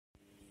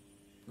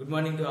Good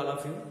morning to all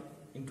of you.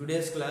 In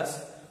today's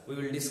class, we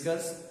will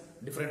discuss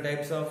different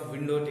types of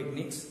window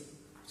techniques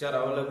which are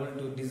available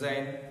to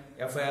design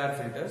FIR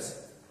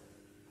filters.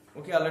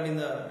 Okay, already in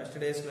the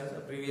yesterday's class,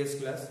 previous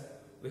class,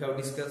 we have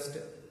discussed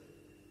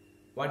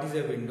what is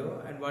a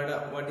window and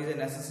what is a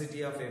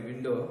necessity of a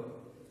window,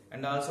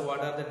 and also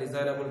what are the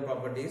desirable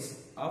properties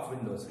of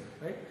windows.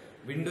 Right?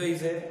 Window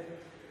is a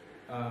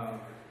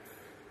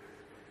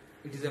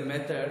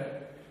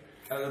method,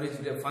 or it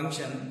is a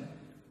function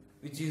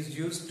which is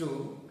used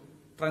to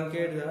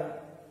truncate the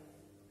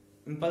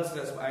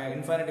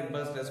infinite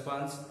impulse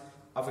response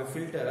of a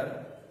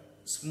filter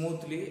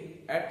smoothly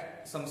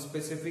at some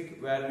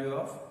specific value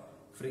of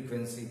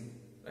frequency.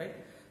 Right?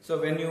 So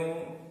when you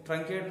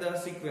truncate the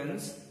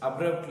sequence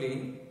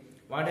abruptly,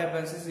 what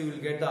happens is you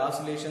will get the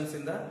oscillations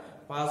in the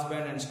pass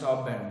band and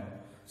stop band.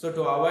 So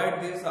to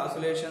avoid these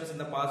oscillations in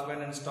the pass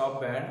band and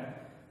stop band,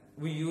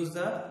 we use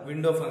the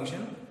window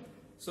function.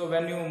 So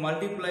when you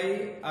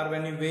multiply or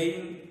when you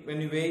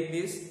weigh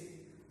this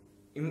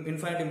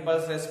infinite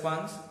impulse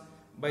response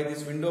by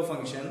this window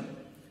function,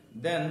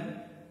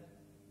 then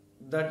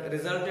that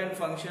resultant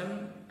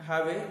function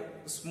have a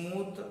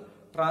smooth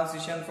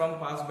transition from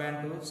pass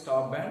band to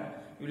stop band.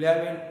 You will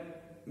have a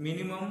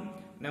minimum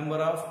number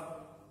of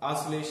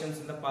oscillations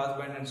in the pass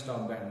band and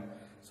stop band.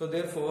 So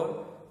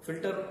therefore,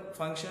 filter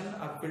function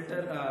or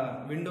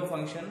window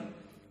function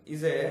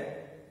is a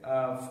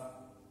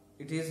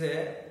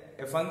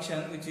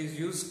function which is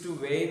used to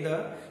weigh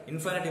the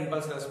infinite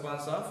impulse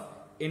response of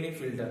any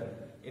filter,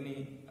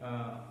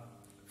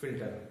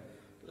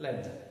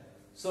 like that.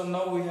 So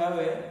now we have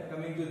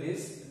coming to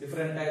this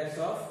different types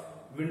of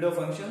window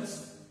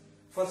functions.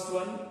 First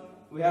one,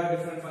 we have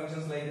different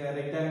functions like a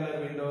rectangular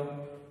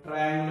window,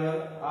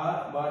 triangular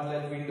or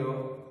bar-like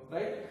window,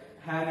 right?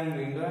 Hamming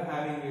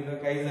window,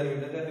 Kaiser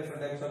window. There are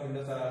different types of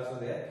windows are also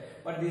there,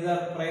 but these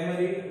are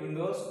primary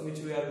windows which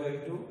we are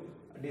going to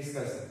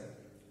discuss.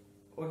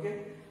 Okay,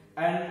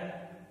 and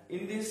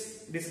in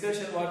this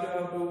discussion, what you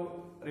have to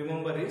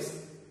remember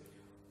is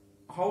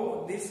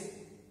how these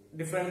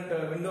different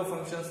window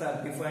functions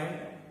are defined,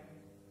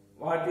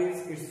 what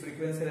is its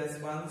frequency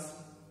response,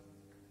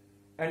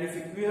 and if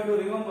we have to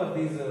remember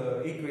these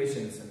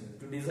equations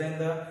to design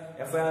the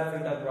FIR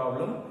filter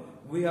problem,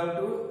 we have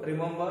to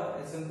remember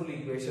a simple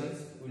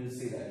equations. We will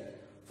see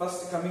that.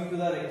 First, coming to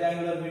the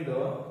rectangular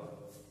window.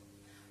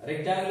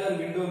 Rectangular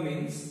window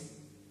means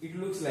it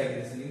looks like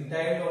this. In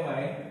time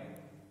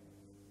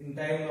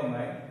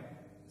domain,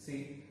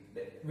 see,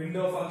 the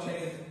window function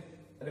is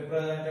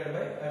represented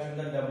by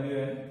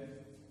Wn,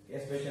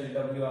 especially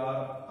WR,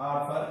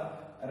 R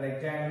for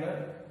rectangular,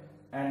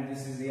 and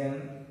this is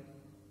N.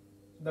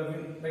 The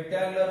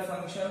rectangular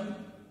function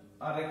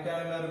or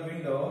rectangular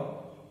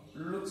window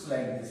looks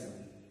like this.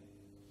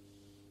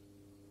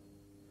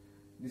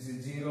 This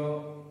is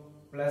 0,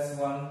 plus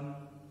 1,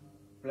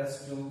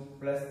 plus 2,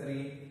 plus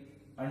 3,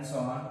 and so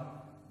on.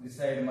 This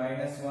side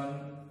minus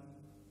 1,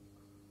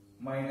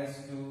 minus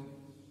 2,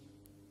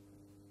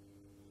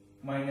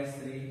 minus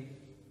 3,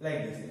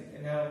 like this. You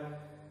can have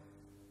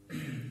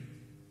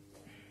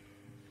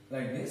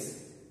like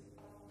this,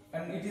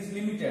 and it is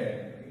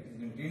limited.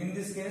 In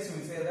this case,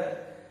 we say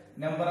that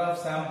number of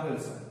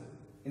samples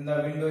in the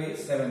window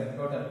is 7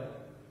 total.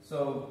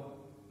 So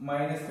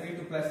minus 3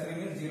 to plus 3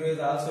 means 0 is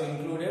also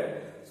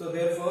included. So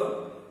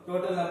therefore,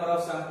 total number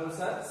of samples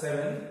are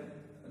 7.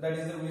 That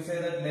is, we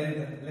say that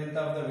length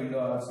of the window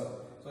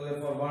also. So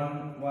therefore,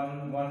 1,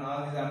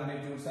 all these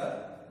amplitudes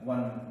are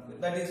 1.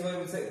 That is why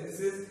we say this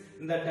is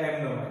in the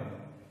time domain.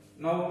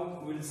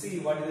 Now we will see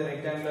what is a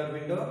rectangular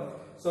window.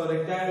 So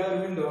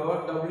rectangular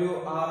window,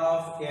 WR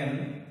of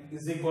n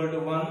is equal to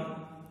 1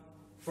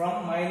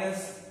 from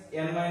minus of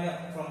n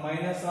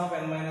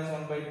minus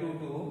 1 by 2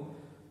 to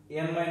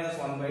n minus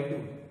 1 by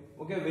 2.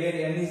 Okay, where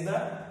n is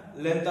the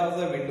length of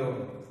the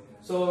window.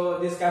 So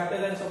this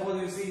capital N,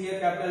 suppose you see here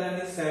capital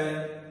N is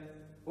 7.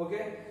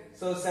 Okay,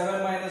 so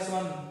 7 minus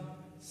 1,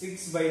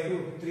 6 by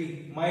 2,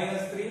 3.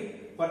 Minus 3,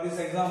 for this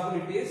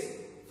example it is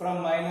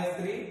from minus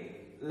 3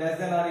 less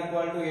than or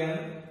equal to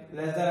n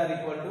less than or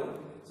equal to.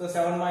 So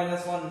 7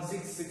 minus 1,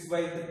 6, 6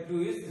 by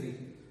 2 is 3.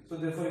 So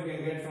therefore you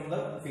can get from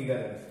the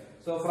figure.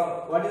 So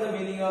from what is the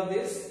meaning of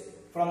this?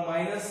 From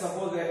minus,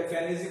 suppose if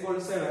n is equal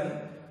to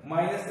 7,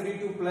 minus 3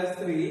 to plus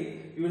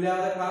 3, you will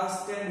have the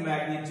constant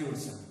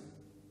magnitudes.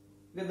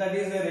 Okay, that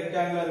is a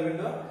rectangular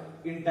window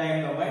in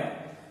time domain.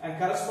 And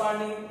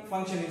corresponding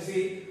function, you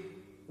see,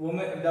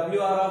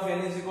 WR of n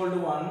is equal to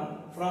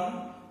 1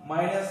 from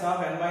minus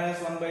of n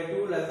minus 1 by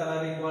 2 less than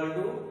or equal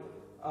to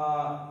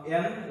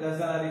n less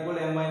than or equal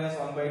to n minus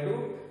 1 by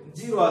 2,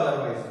 0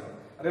 otherwise.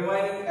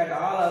 Remaining at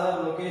all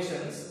other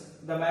locations,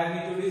 the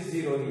magnitude is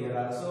 0 here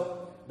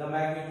also. The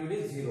magnitude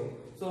is 0.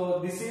 So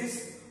this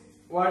is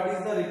what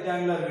is the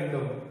rectangular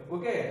window.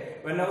 Okay,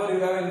 whenever you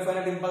have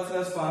infinite impulse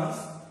response,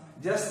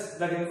 just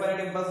that infinite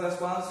impulse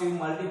response you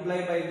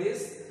multiply by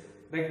this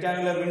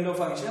rectangular window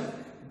function,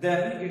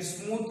 then it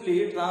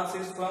smoothly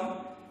transits from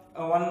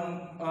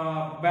one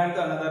band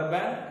to another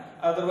band.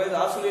 Otherwise,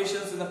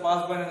 oscillations in the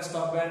pass band and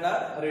stop band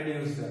are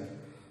reduced.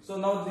 So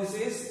now this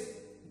is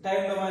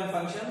time domain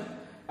function,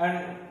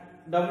 and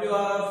WR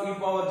of e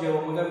power j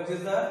omega, which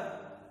is the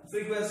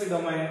frequency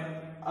domain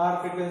or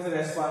frequency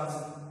response.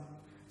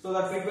 So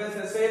the frequency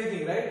is the same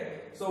thing,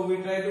 right? So we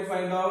try to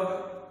find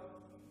out,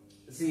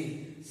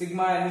 see,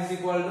 sigma n is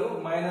equal to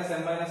minus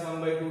n minus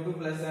 1 by 2 to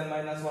plus n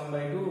minus 1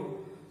 by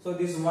 2. So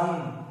this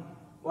 1,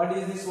 what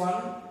is this 1?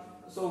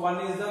 So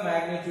 1 is the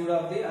magnitude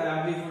of the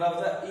amplitude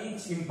of the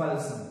each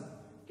impulse.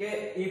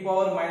 Okay, e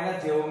power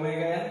minus j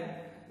omega n.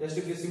 Just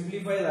if you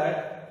simplify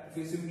that, if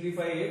you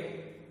simplify it,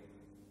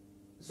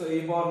 so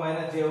e power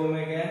minus j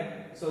omega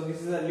n. So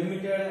this is a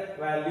limited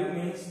value,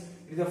 means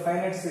it is a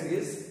finite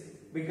series,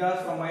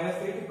 because from minus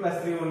 3 to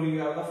plus 3 only you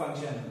have the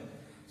function.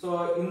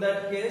 So in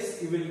that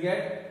case you will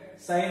get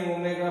sin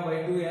omega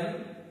by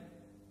 2n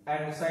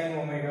and sin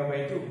omega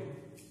by 2.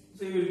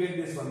 So you will get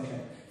this function.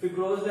 If you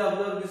closely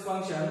observe this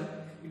function,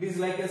 it is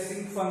like a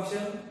sinc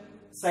function,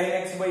 sin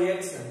x by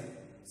x,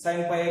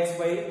 sin pi x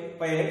by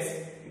pi x.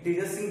 It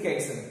is a sinc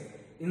x.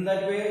 In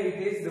that way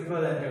it is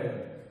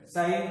represented.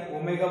 Sin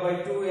omega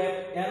by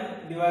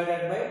 2n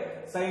divided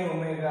by sin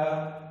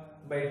omega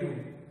by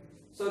 2.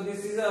 So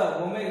this is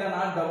a omega,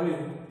 not w,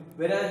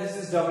 whereas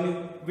this is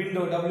w,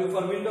 window, w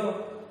for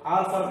window,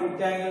 r for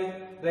rectangle,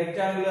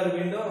 rectangular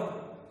window.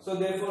 So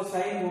therefore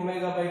sin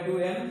omega by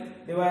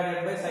 2n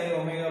divided by sin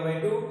omega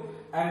by 2,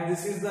 and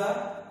this is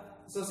the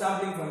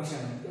sampling function,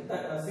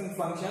 sinc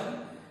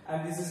function,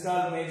 and this is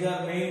called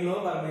main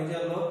lobe or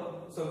major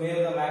lobe. So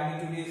where the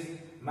magnitude is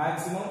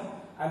maximum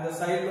and the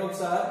side lobes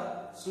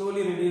are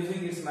slowly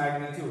reducing its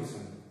magnitudes.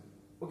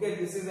 Okay,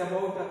 this is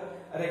about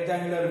a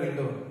rectangular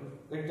window.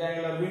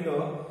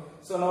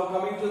 So now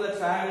coming to the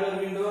triangular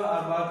window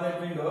or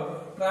bar-plate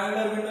window.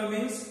 Triangular window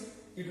means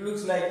it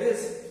looks like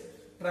this.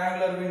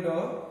 Triangular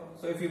window.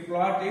 So if you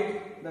plot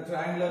it, the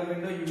triangular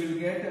window, you will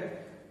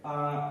get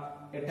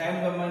a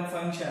time domain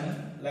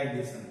function like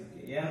this.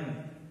 Okay,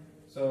 n.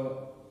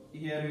 So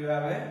here you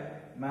have a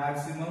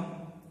maximum,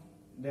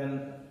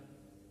 then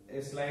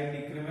a slight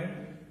decrement,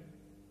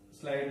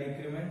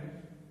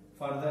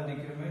 further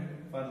decrement,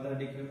 further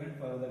decrement,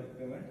 further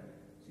decrement,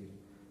 0.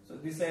 So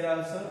this side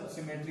also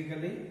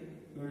symmetrically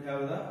you will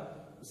have the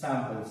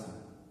samples.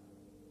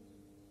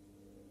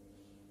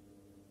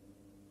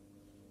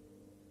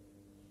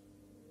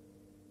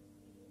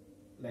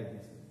 Like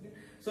this.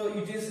 So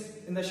it is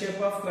in the shape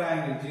of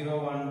triangle,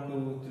 0, 1,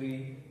 2,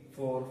 3,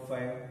 4,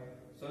 5.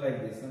 So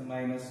like this,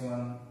 minus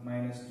 1,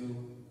 minus 2,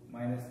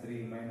 minus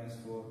 3, minus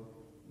 4,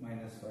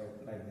 minus 5,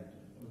 like that.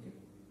 Okay.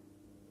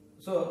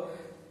 So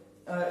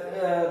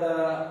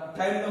the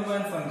time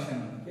domain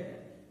function, okay,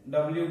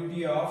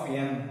 Wt of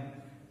n,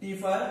 T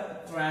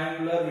for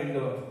triangular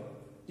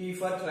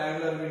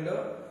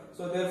window,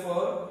 so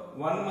therefore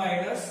 1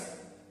 minus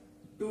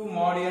 2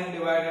 mod n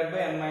divided by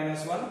n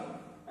minus 1,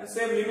 and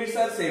same limits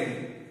are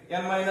same,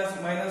 n minus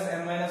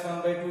n minus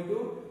 1 by 2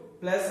 to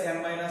plus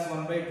n minus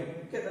 1 by 2.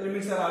 Okay, the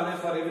limits are always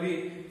for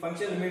every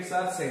function, limits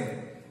are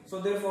same. So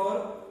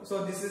therefore,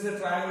 so this is a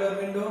triangular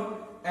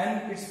window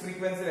and its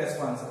frequency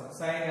response,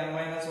 sin n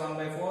minus 1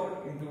 by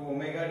 4 into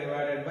omega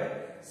divided by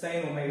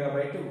sin omega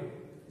by 2.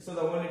 So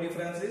the only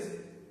difference is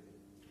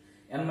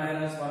n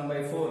minus 1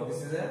 by 4.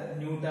 This is a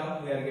new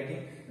term we are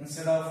getting.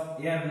 Instead of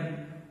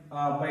n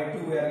by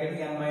 2, we are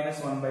getting n minus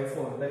 1 by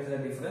 4. That is the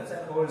difference,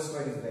 and whole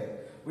square is there.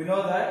 We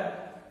know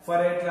that for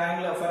a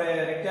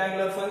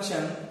rectangular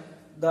function,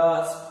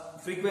 the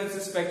frequency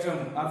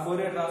spectrum or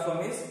Fourier transform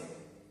is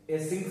a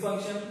sinc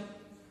function.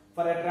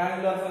 For a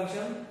triangular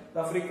function,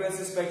 the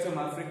frequency spectrum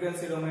or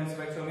frequency domain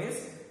spectrum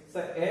is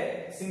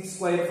a sinc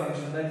square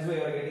function. That is why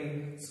we are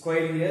getting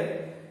square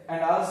here.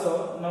 And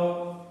also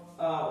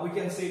now we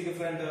can see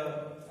different.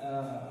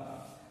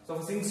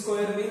 So sinc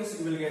square means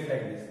you will get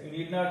like this. You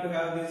need not to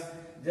have this.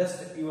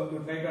 Just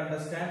you try to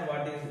understand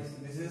what is this.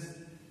 This is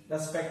the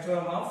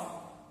spectrum of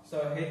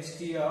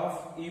ht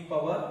of e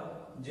power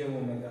j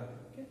omega.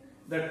 Okay,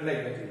 that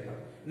like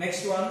that.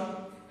 Next one,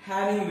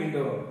 Hamming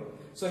window.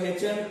 So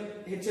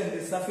hn,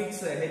 this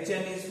suffix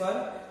hn is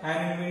for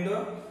Hamming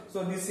window.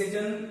 So this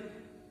hn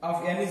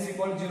of n is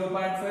equal to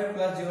 0.5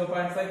 plus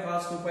 0.5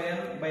 cos 2 pi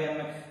n by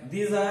m.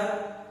 These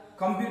are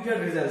computed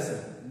results,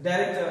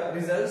 direct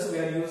results we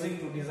are using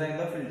to design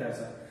the filters.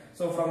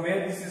 So from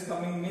where this is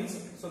coming means,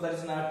 so that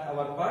is not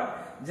our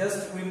part.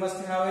 Just we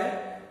must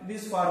have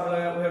this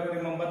formula, we have to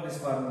remember this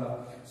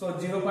formula. So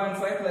 0.5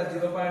 plus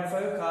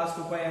 0.5 cos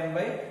 2 pi n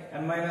by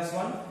n minus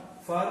 1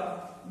 for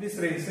this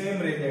range,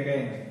 same range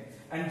again,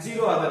 and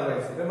 0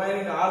 otherwise.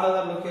 Remaining all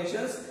other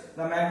locations,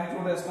 the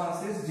magnitude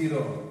response is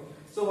 0.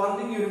 So one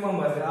thing you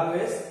remember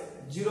always,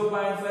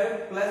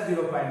 0.5 plus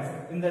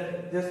 0.5. In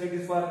that, just it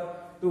is for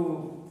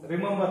to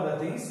remember the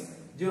things.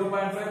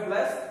 0.5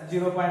 plus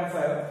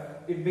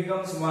 0.5, it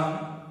becomes 1.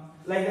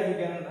 Like that you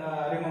can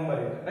remember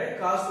it, right?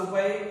 Cos 2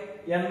 pi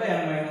n by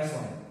n minus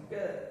 1.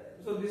 Okay.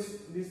 So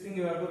this thing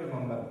you have to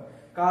remember.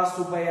 Cos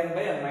 2 pi n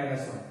by n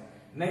minus 1.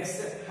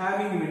 Next,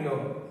 Hamming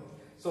window.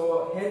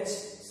 So h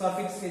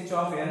suffix h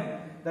of n,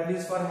 that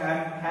is for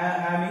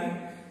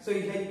Hamming. So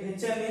hn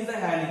is the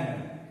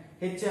Hamming.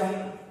 H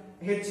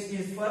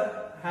is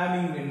for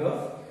Hamming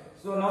window.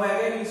 So now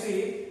again you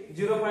see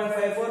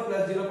 0.54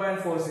 plus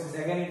 0.46.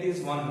 Again it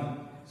is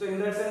 1. So in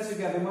that sense you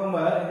can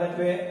remember in that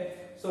way.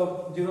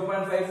 So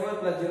 0.54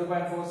 plus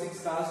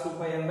 0.46 cos 2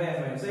 pi n by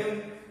n minus.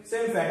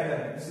 Same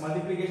factor. This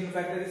multiplication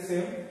factor is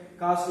same.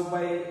 Cos 2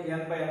 pi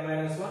n by n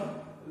minus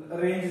 1.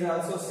 Range is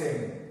also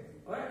same.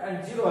 Right?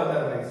 And 0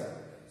 otherwise.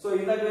 So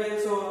in that way,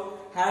 so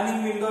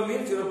Hamming window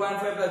means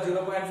 0.5 plus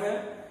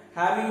 0.5.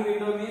 Hamming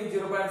window means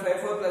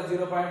 0.54 plus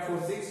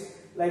 0.46.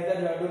 Like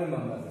that you have to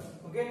remember.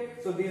 Okay.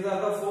 So these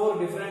are the 4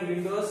 different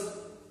windows.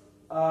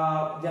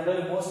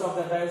 Generally most of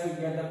the times you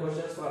get the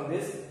questions from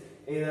this.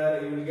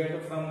 Either you will get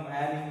it from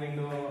Hamming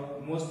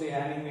window, mostly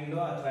Hamming window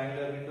or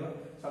triangular window.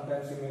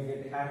 Sometimes you may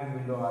get Hamming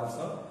window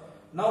also.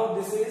 Now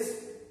this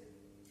is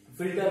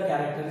filter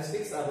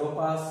characteristics or low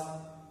pass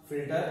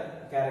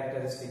filter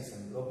characteristics.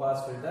 Low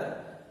pass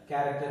filter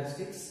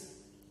characteristics.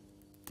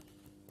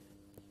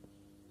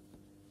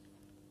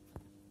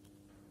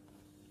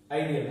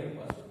 Ideal low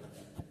pass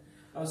filter.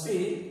 Now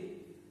see,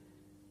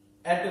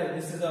 at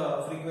this is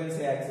the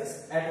frequency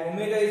axis. At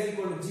omega is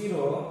equal to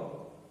 0.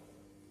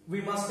 We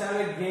must have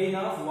a gain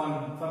of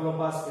 1 for low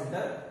pass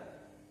filter,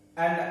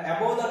 and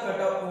above the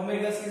cutoff,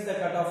 omega is the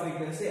cutoff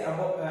frequency.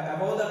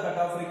 Above the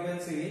cutoff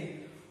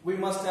frequency, we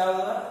must have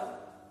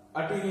the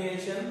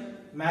attenuation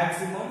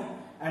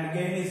maximum and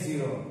gain is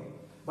 0.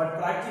 But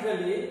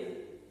practically,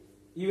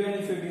 even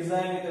if you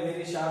design with a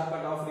very sharp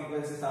cutoff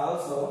frequencies,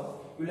 also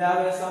you will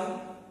have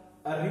some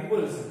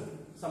ripples,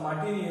 some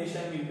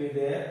attenuation will be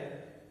there.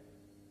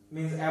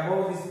 Means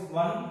above this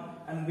 1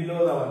 and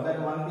below the 1.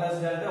 That 1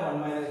 plus delta,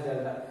 1 minus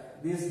delta.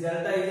 This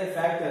delta is a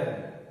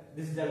factor.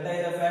 This delta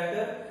is a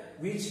factor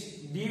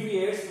which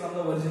deviates from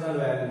the original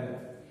value.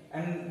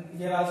 And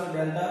here also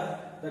delta.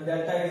 The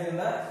delta is in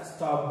the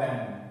stop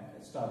band.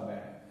 Stop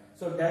band.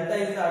 So delta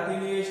is the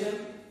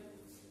attenuation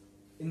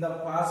in the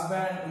pass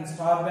band, in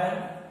stop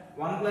band.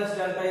 1 plus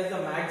delta is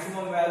the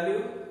maximum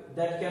value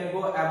that can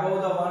go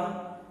above the 1.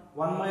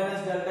 1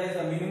 minus delta is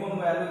the minimum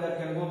value that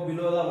can go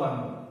below the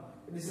 1.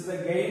 This is the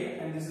gain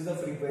and this is the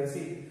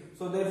frequency.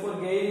 So therefore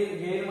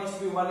gain must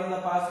be 1 in the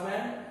pass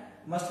band,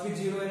 must be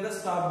 0 in the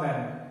stop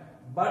band.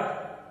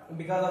 But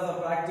because of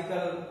the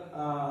practical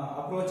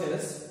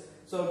approaches,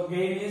 so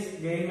gain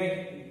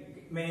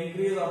may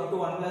increase up to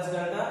 1 plus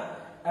delta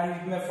and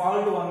it may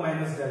fall to 1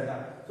 minus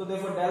delta. So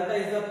therefore delta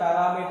is the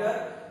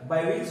parameter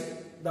by which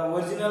the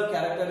original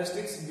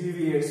characteristics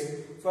deviates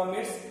from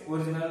its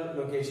original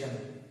location.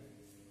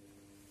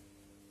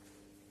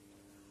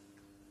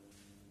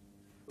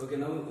 Okay,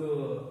 now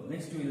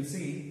next we will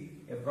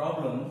see a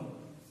problem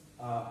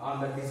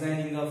on the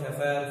designing of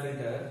FIR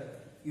filter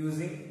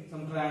using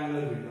some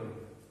triangular window.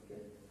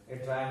 Okay.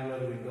 A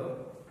triangular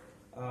window.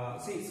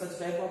 See, such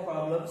type of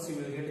problems you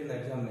will get in the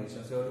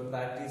examination. So you have to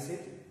practice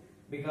it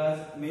because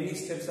many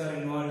steps are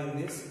involved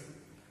in this.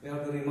 We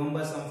have to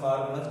remember some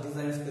formulas,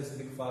 design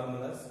specific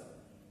formulas.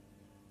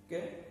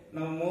 Okay.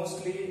 Now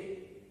mostly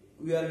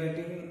we are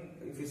getting,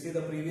 if you see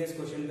the previous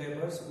question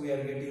papers, we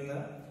are getting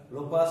the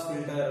low pass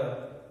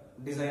filter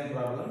design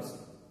problems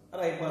or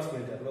high pass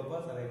filter, low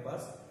pass or high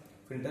pass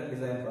filter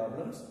design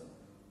problems.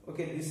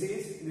 Okay,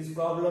 this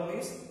problem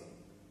is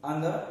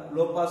on the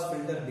low pass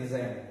filter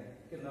design.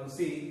 Okay, now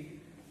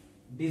see,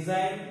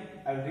 design,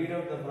 I will read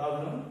out the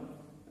problem.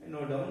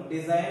 Note down,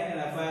 design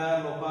an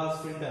FIR low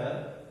pass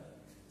filter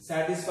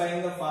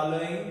satisfying the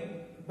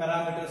following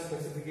parameter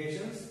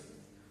specifications.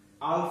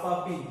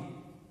 Alpha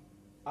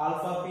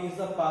P is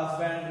the pass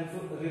band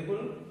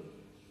ripple.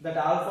 That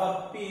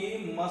alpha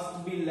P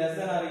must be less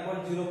than or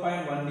equal to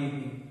 0.1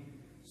 dB.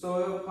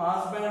 So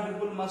pass band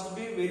ripple must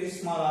be very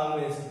small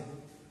always.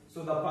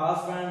 So the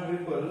pass band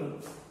ripple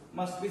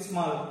must be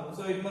small.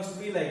 So it must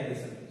be like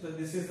this. So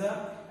this is the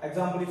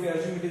example. If you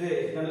assume it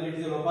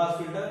is a low pass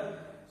filter.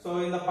 So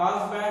in the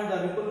pass band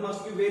the ripple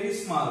must be very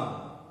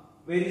small.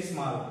 Very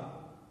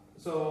small.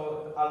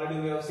 So already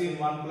we have seen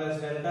 1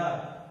 plus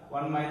delta,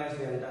 1 minus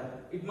delta.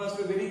 It must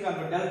be very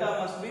compact.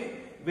 Delta must be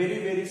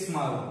very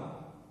small.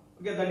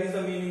 Okay, that is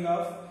the meaning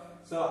of,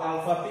 so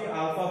alpha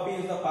P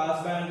is the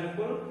pass band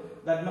ripple,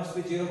 that must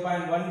be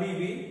 0.1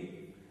 dB,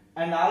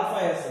 and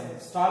alpha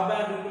S, stop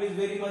band ripple is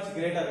very much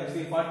greater, you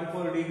see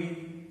 44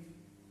 dB.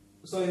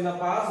 So in the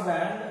pass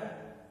band,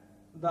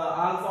 the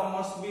alpha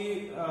must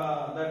be,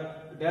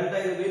 that delta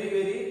is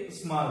very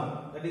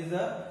small, that is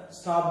the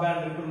stop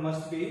band ripple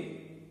must be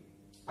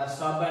a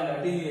stop band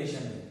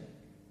attenuation.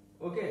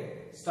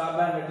 Okay, stop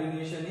band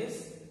attenuation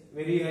is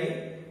very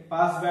high,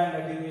 pass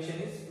band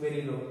attenuation is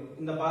very low.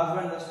 In the pass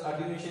band the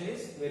attenuation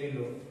is very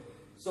low.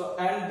 So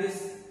and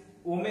this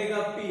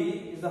omega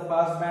P is the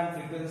pass band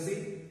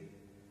frequency,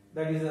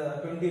 that is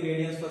 20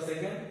 radians per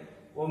second.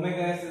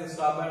 Omega S is the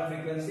stop band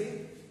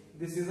frequency.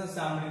 This is the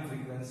sampling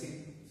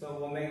frequency. So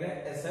omega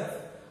SF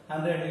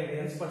 100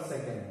 radians per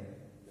second.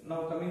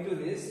 Now coming to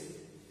this.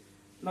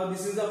 Now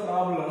this is the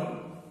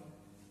problem.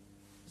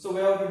 So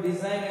we have to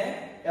design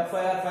a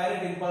FIR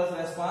finite impulse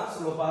response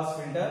low pass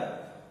filter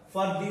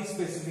for these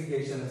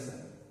specifications.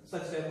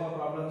 Such type of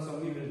problems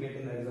only we will get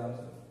in the exams.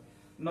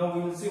 Now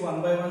we will see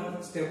one by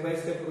one, step by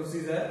step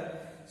procedure.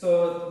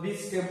 So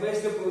this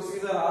step-by-step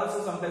procedure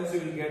also sometimes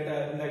you will get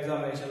in the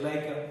examination,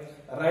 like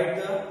write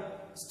the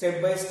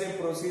step-by-step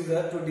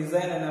procedure to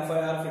design an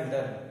FIR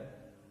filter.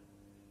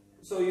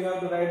 So you have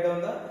to write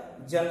down the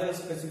general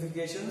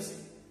specifications.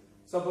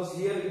 Suppose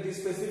here it is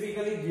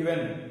specifically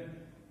given,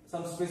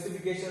 some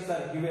specifications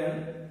are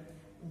given.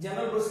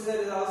 General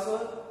procedure is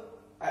also,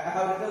 I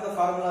have written the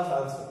formulas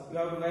also. You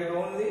have to write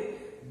only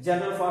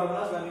general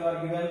formulas when you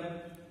are given.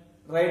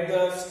 Write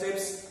the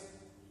steps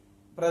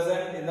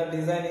present in the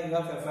designing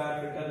of FIR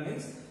filter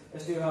means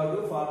just you have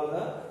to follow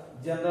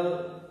the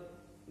general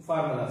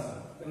formulas.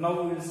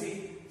 Now we will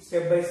see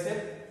step by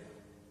step.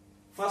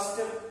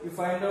 First you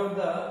find out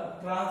the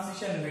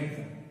transition width.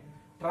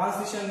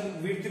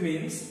 Transition width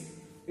means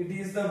it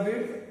is the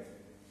width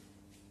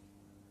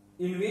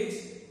in which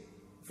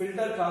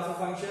filter transfer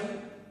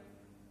function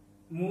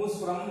moves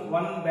from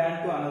one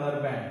band to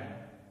another band.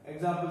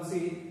 Example,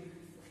 see,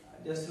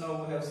 just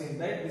now we have seen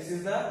that this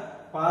is the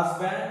pass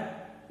band,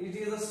 it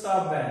is a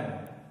stop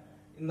band.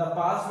 In the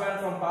pass band,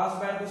 from pass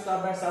band to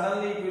stop band,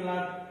 suddenly it will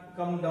not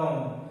come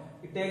down.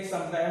 It takes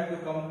some time to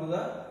come to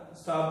the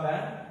stop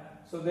band.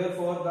 So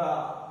therefore,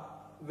 the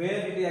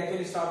where it is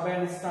actually stop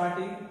band is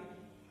starting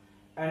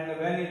and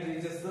when it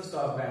reaches the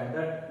stop band,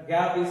 that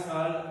gap is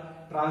called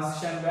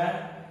transition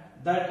band.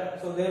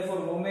 So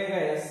therefore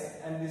omega s,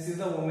 and this is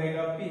the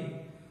omega p.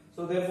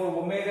 So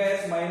therefore omega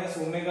s minus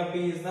omega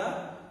p is the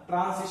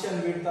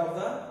transition width of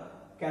the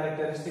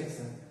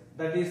characteristics.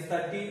 That is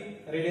 30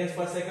 radians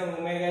per second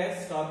omega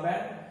s stop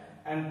band,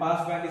 and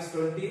pass band is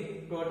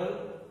 20 total.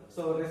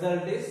 So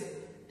result is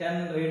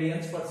 10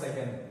 radians per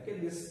second. Okay,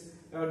 this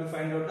you have to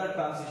find out the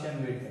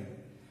transition width.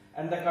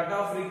 And the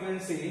cutoff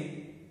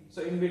frequency,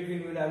 so in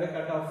between we will have a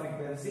cutoff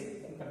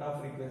frequency.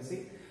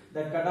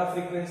 That cutoff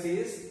frequency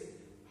is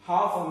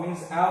half,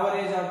 means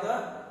average of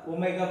the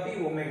omega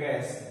p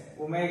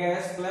omega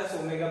s plus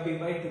omega p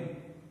by 2.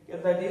 Okay,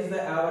 that is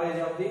the average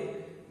of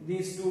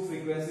these two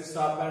frequencies,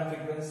 stop band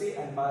frequency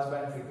and pass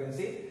band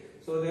frequency.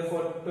 So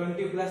therefore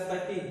 20 plus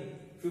 30,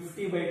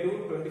 50 by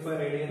 2, 25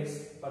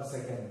 radians per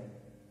second.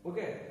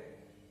 Okay.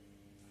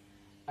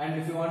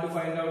 And if you want to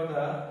find out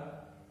the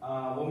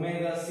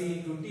omega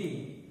c to t,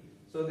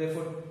 so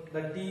therefore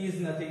the t is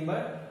nothing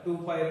but 2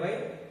 pi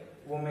by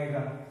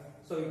omega.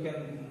 So you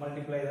can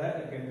multiply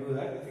that, you can do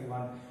that if you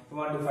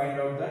want to find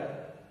out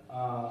that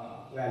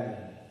value.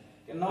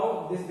 Okay,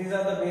 now these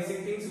are the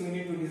basic things we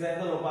need to design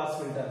the low pass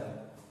filter.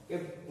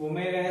 Okay,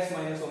 omega s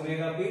minus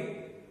omega p,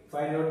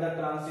 find out the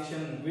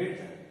transition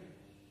width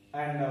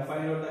and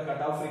find out the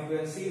cutoff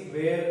frequency,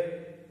 where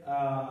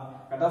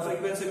cutoff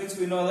frequency means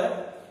we know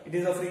that it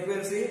is a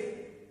frequency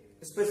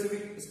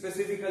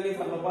specifically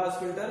for low pass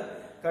filter.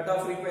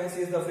 Cutoff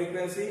frequency is the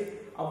frequency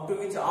up to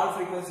which all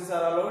frequencies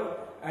are allowed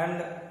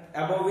and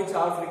above which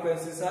all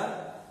frequencies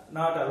are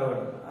not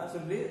allowed.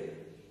 Simply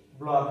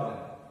block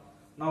that.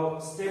 Now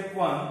step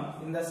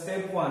 1, in the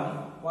step 1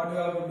 what you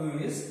have to do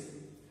is,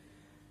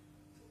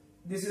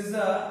 this is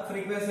the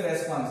frequency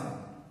response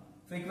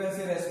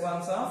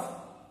of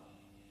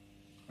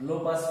low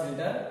pass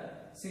filter.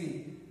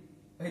 See,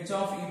 h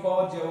of e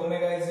power j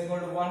omega is equal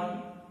to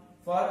 1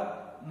 for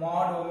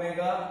mod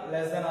omega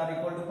less than or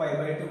equal to pi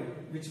by 2,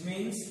 which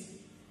means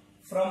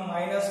from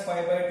minus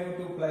pi by 2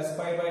 to plus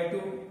pi by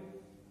 2,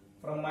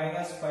 from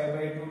minus pi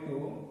by 2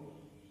 to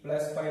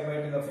plus pi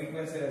by 2, the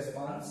frequency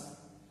response,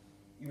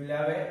 you will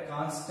have a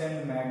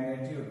constant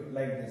magnitude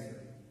like this.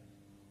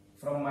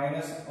 From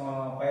minus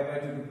pi by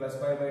 2 to plus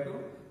pi by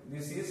 2,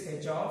 this is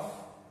h of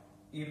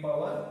e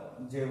power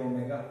j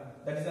omega.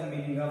 That is the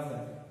meaning of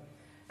that.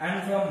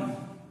 And from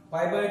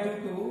pi by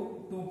 2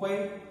 to 2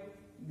 pi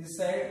this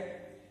side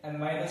and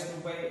minus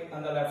 2 pi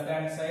on the left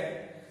hand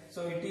side,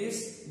 so it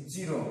is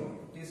 0.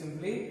 It is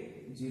simply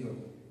 0.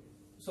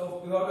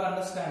 So you have to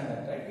understand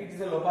that, right? It is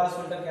a low pass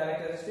filter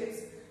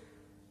characteristics.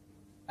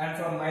 And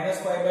from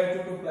minus pi by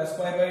 2 to plus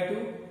pi by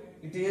 2,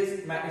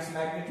 its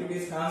magnitude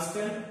is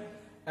constant.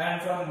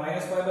 And from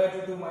minus pi by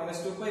 2 to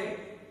minus 2 pi,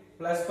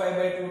 plus pi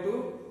by 2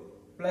 to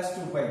plus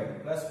 2 pi,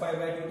 plus pi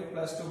by 2 to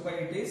plus 2 pi,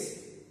 it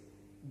is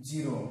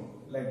 0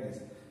 like this.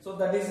 So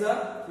that is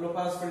the low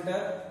pass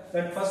filter.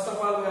 But first of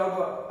all we have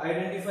to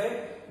identify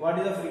what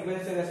is the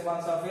frequency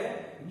response of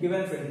a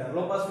given filter.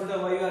 Low pass filter,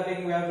 why you are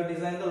taking, we have to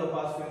design the low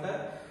pass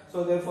filter.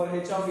 So therefore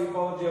h of e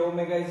power j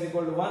omega is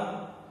equal to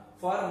 1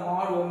 for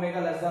mod omega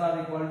less than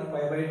or equal to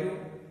pi by 2,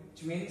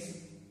 which means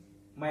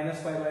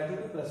minus pi by 2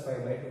 to plus pi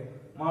by 2.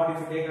 Mod, if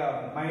you take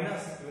a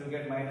minus, you will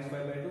get minus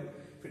pi by 2.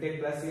 If you take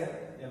plus here,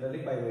 generally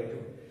pi by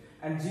 2.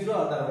 And 0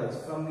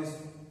 otherwise from this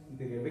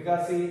period.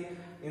 Because see,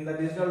 in the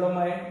digital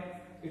domain,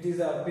 it is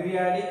a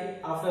periodic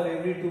after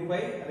every 2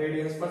 pi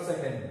radians per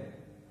second.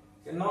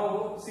 Okay,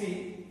 now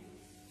see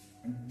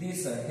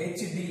this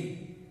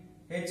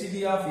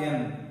HD of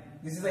n.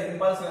 This is the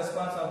impulse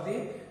response of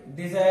the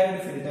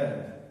desired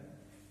filter.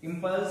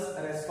 Impulse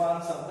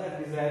response of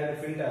the desired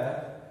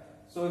filter.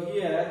 So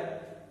here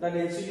that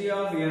HD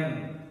of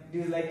n, it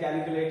is like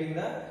calculating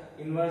the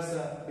inverse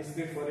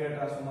discrete Fourier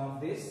transform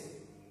of this.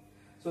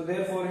 So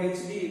therefore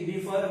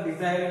D for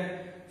desired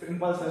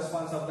impulse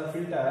response of the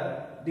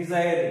filter,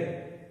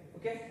 desired.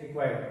 Okay,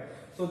 required.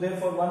 So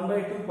therefore 1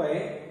 by 2 pi,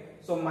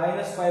 so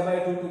minus pi by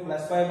 2 to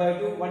plus pi by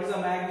 2, what is the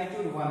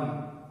magnitude?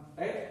 1,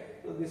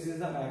 right? So this is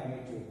the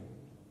magnitude.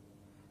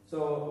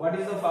 So what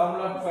is the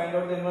formula to find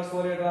out the inverse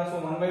Fourier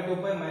transform? 1 by 2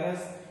 pi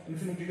minus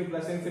infinity to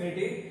plus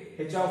infinity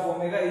h of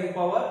omega e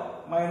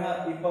power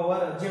minus e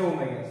power j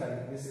omega. Sorry,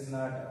 this is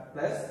not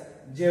plus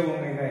j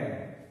omega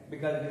n,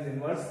 because it is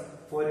inverse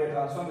Fourier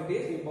transform, it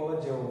is e power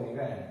j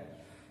omega n.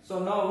 So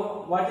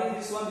now what is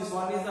this one? This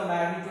one is the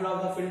magnitude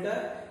of the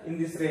filter in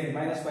this range,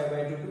 minus pi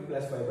by 2 to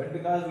plus pi by 2,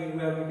 because we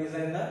have to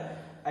design the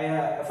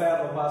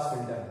FIR pass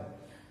filter.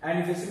 And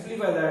if you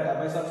simplify that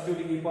by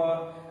substituting e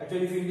power,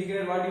 actually if you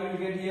integrate, what you will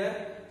get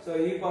here? So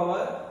e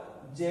power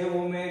j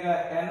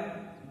omega n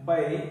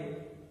by,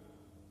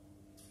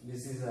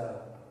 this is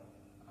a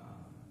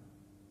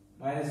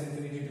minus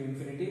infinity to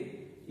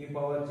infinity, e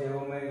power j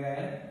omega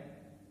n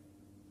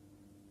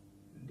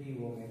d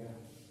omega.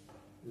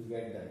 You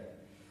get that.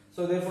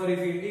 So therefore if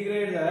you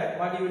integrate that,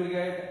 what you will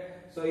get?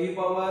 So e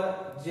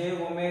power j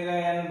omega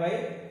n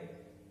by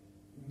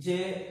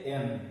j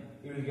n,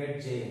 you will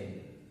get j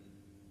n.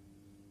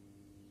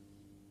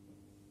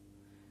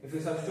 If you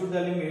substitute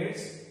the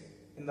limits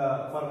in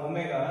the for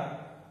omega,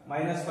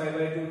 minus pi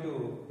by 2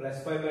 to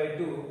plus pi by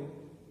 2,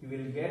 you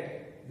will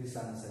get this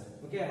answer.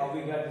 Okay, how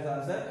we got this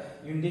answer?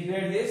 You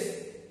integrate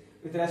this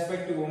with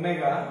respect to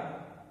omega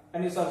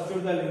and you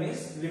substitute the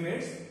limits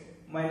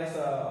minus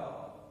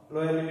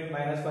lower limit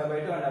minus pi by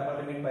 2 and upper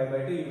limit pi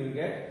by 2, you will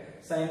get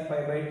sin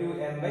pi by 2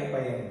 n by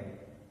pi n.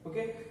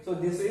 Okay, so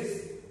this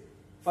is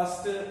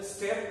first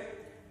step,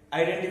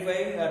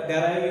 identifying or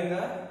deriving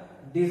a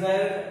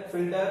desired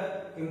filter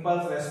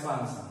impulse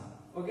response.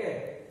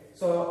 Okay,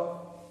 so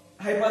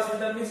high pass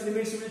filter means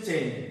limits will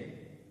change.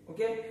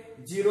 Okay,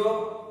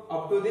 0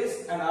 up to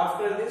this, and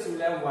after this we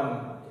will have 1.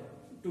 Okay,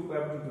 2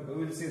 up to 2.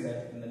 We will see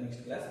that in the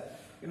next class.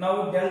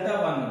 Now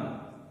delta 1.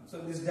 So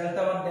this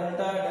delta 1,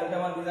 delta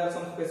 1, these are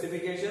some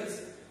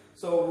specifications.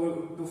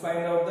 So to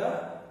find out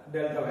the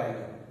delta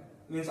value,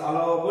 means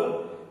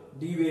allowable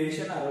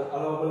deviation or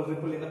allowable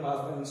ripple in the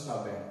pass band and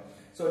stop band.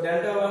 So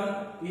delta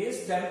 1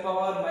 is 10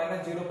 power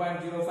minus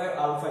 0.05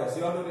 alpha s.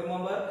 You have to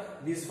remember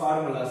these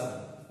formulas.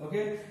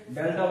 Okay,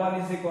 delta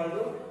 1 is equal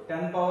to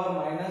 10 power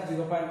minus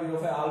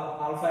 0.05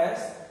 alpha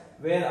s,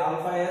 where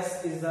alpha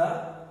s is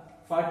the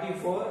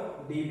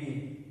 44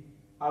 dB.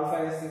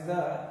 Alpha s is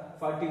the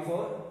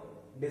 44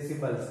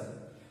 decibels.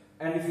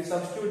 And if you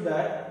substitute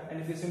that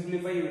and if you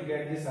simplify, you will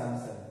get this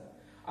answer.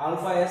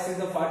 Alpha s is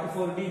the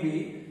 44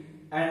 dB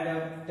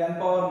and 10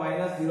 power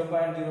minus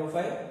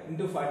 0.05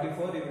 into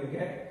 44, you will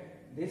get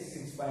this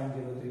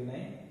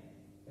 6.039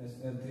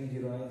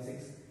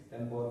 3096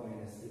 10 power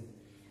minus 3.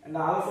 And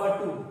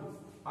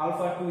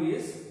alpha 2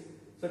 is,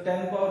 so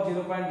 10 power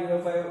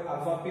 0.05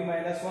 alpha p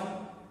minus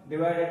 1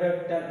 divided by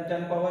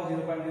 10 power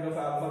 0.05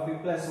 alpha p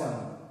plus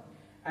 1.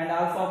 And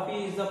alpha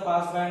p is the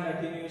pass band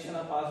attenuation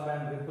or pass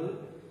band ripple.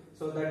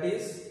 So that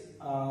is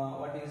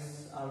what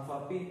is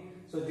alpha p?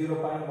 So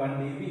 0.1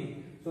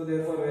 dB. So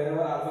therefore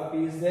wherever alpha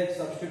p is there,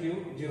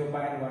 substitute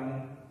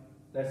 0.1.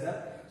 That's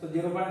that. So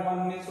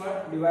 0.1 means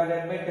what?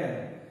 Divided by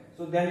 10.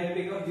 So then it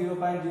becomes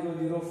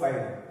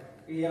 0.005.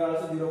 Here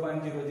also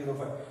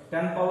 0.005.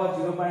 10 power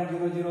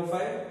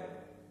 0.005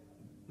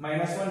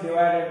 minus 1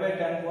 divided by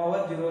 10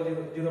 power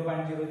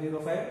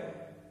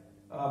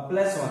 0.005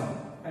 plus 1.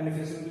 And if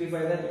you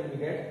simplify that, you will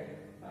get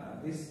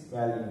this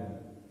value.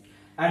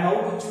 And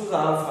how to choose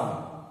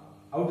alpha?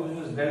 How to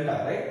choose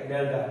delta, right?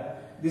 Delta.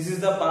 This is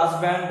the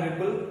pass band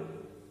ripple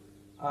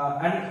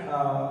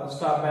and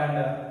stop band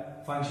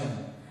function.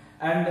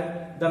 And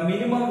the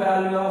minimum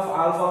value of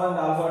alpha and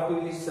alpha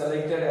 2 is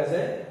selected as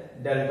a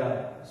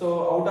delta.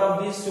 So out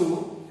of these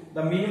two,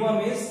 the minimum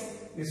is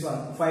this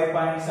one,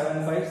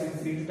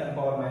 5.7563 to 10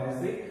 power minus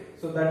 3.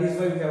 So that is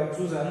why we have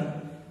chosen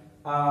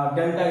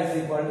delta is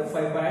equal to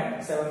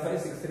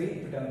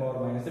 5.7563 to 10 power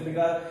minus 3,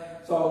 because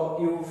so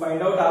you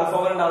find out alpha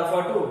 1 and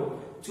alpha 2,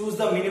 choose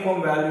the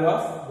minimum value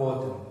of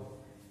both.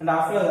 And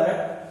after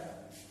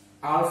that,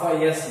 alpha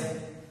s,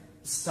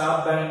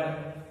 stop band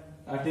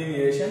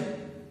attenuation,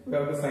 we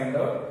have to find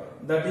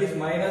out, that is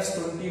minus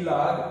 20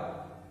 log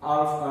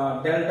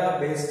of delta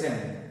base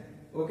 10.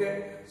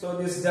 Okay, so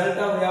this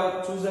delta we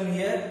have chosen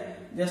here,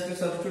 just to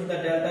substitute the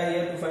delta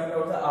here to find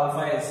out the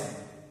alpha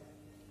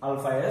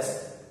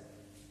s.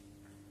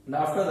 And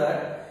after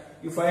that,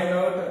 you find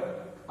out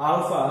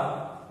alpha.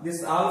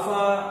 This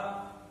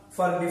alpha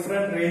for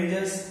different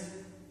ranges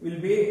will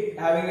be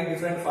having a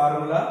different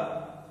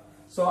formula.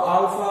 So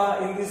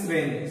alpha in this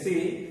range,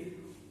 see,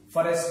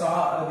 for a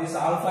star, this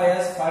alpha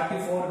s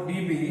 44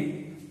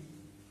 dB.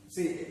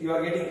 See, you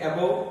are getting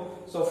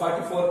above, so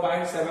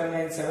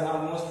 44.797,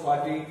 almost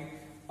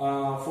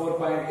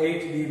 4.8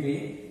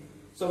 dB.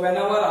 So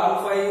whenever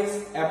alpha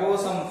is above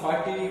some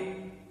 40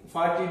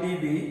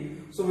 dB,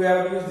 so we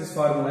have to use this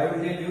formula. I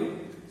will tell you.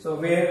 So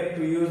where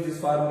to use this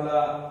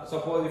formula?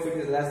 Suppose if it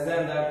is less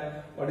than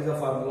that, what is the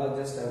formula?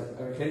 Just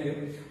I will tell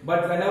you.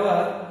 But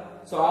whenever,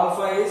 so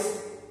alpha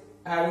is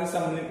having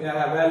some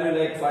value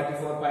like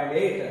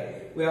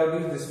 44.8, we have to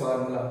use this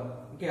formula.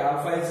 Okay,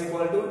 alpha is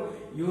equal to,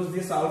 use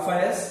this alpha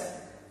s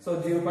So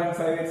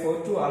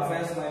 0.5842 alpha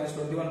s minus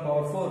 21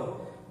 power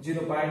 4,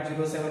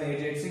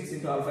 0.07886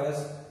 into alpha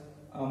s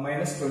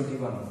minus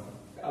 21.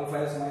 Alpha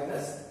s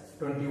minus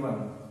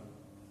 21.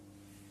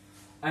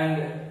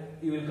 And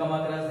you will come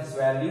across this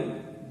value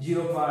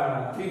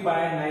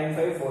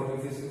 3.9542.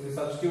 If you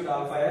substitute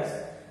alpha s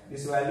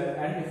this value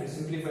and if you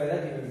simplify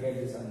that, you will get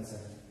this answer.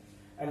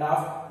 And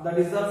after that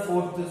is the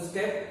fourth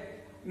step.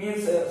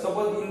 Means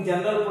suppose in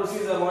general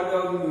procedure what you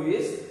have to do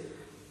is,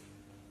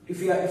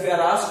 if you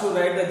are asked to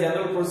write the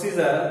general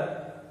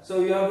procedure, so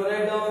you have to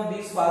write down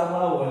this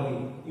formula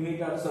only. You need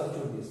not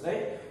substitute this,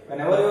 right?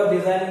 Whenever you are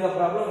designing the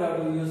problem, you have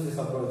to use this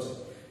approach.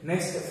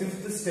 Next,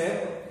 fifth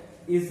step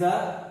is the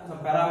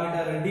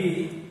parameter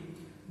D.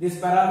 This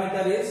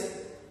parameter is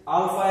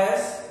alpha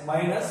s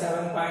minus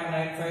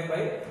 7.95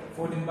 by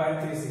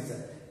 14.36.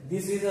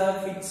 This is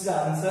a fixed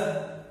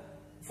answer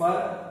for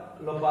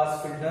low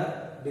pass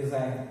filter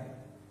design.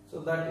 So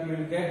that you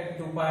will get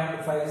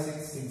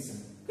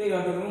 2.566. Okay, you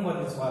have to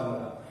remember this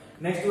formula.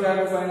 Next, we have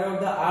to find out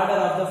the order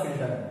of the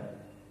filter.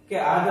 Okay,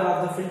 order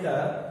of the filter.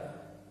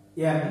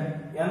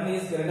 N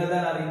is greater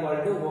than or equal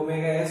to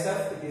omega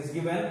sf. It is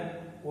given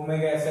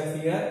omega sf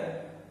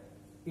here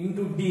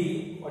into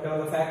D,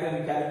 whatever the factor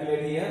we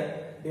calculate here,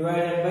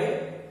 divided by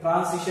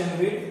transition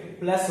width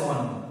plus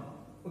 1.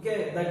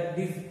 Okay, that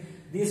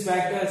these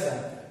factors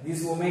are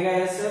this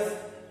omega sf,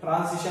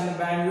 transition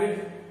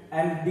bandwidth,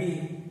 and D.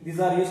 These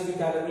are used to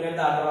calculate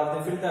the order of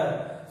the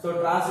filter.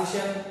 So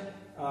transition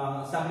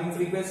sampling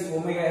frequency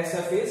omega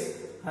sf is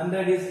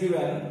 100 is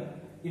given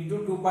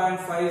into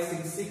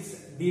 2.566.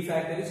 D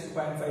factor is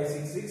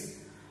 2.566,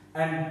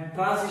 and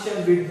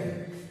transition width.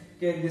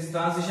 Okay, this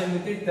transition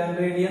width is 10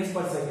 radians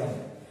per second.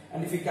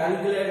 And if you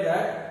calculate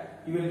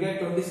that, you will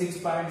get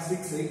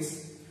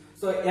 26.66.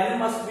 So n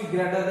must be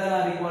greater than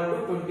or equal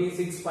to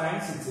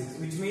 26.66,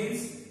 which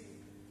means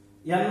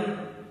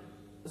n.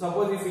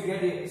 Suppose if you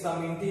get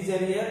some integer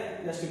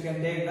here, just you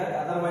can take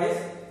that. Otherwise,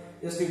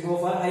 just you go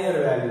for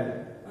higher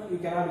value. You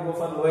cannot go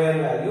for lower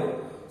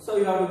value, so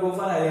you have to go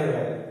for higher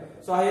value.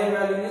 So higher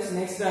value is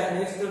next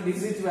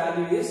digit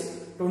value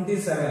is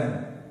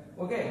 27.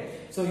 Okay.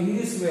 So in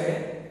this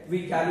way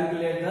we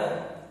calculate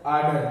the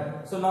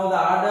order. So now the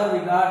order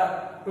we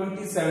got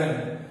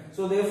 27.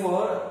 So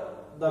therefore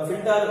the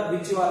filter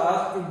which you are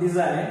asked to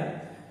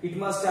design, it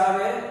must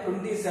have a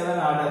 27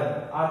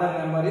 order. Order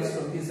number is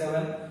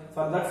 27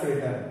 for that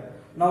filter.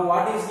 Now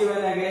what is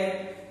given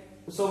again?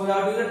 So we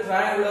have to use a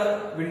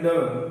triangular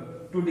window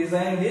to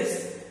design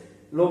this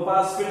low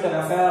pass filter,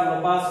 FIR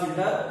low pass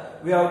filter.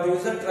 We have to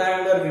use a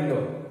triangular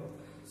window.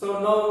 So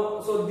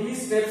now, so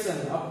these steps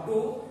up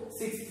to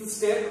 6th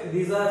step,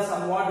 these are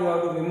somewhat you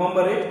have to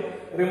remember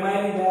it.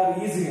 Remaining they are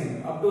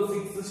easy. Up to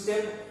 6th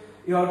step,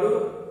 you have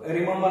to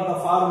remember the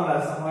formula,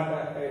 somewhat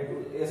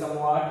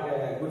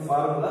good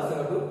formulas. You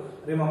have to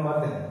remember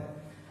them.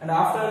 And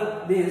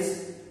after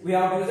this, we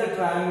have to use a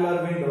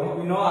triangular window.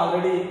 We know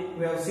already,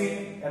 we have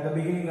seen at the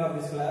beginning of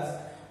this class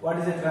what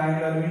is a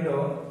triangular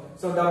window.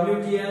 So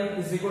WTN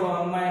is equal to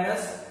 1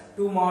 minus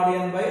 2 mod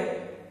n by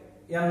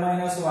n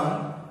minus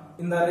 1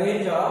 in the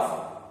range of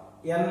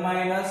n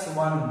minus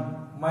 1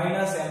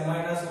 minus n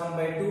minus 1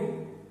 by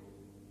 2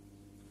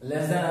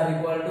 less than or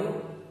equal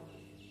to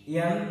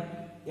n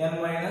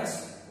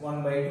minus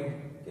 1 by 2.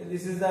 Okay,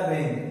 this is the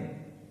range.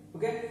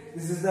 Okay,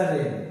 this is the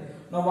range.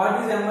 Now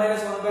what is n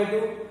minus 1 by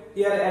 2?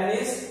 Here n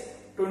is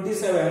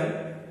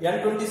 27.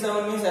 n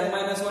 27 means n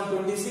minus 1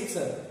 26.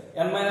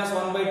 n minus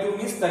 1 by 2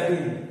 means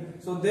 13.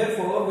 So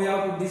therefore we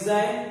have to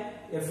design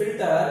a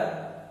filter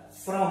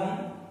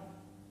from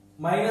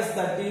minus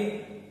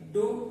 13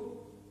 to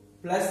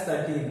plus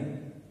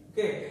 13.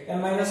 Okay,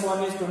 n minus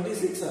 1 is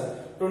 26.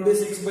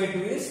 26 by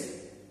 2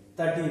 is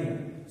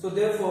 13. So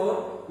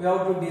therefore we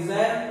have to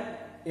design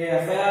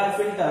a FIR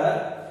filter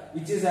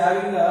which is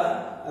having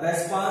a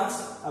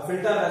response, a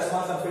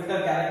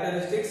filter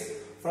characteristics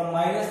from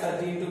minus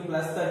 13 to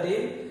plus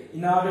 13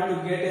 in order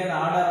to get an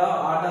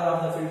order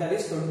of the filter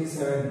is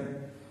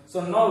 27.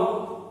 So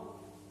now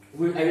I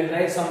will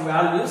write some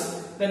values,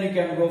 then you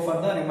can go for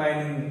the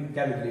remaining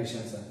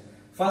calculations.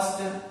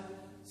 First,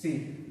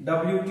 see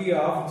WT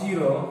of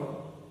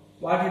 0,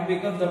 what it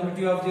becomes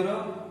WT of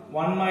 0?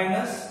 1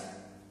 minus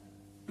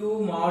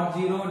 2 mod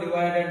 0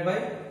 divided by,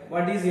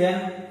 what is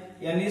n?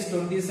 n is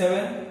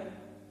 27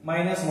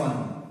 minus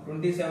 1.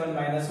 27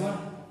 minus 1,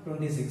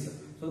 26.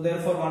 So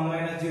therefore 1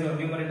 minus 0,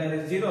 numerator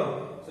is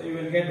 0. So you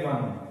will get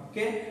 1.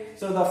 Okay.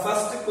 So the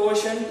first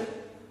quotient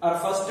or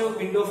first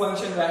window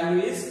function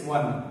value is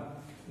 1.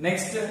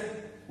 Next,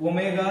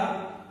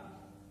 omega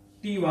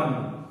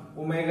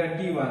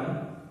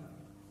t1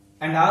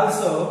 and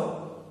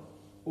also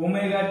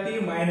omega t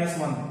minus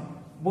 1.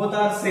 Both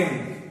are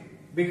same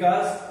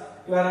because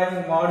you are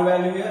having mod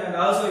value here, and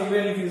also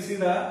even if you see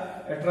the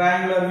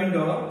triangular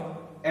window,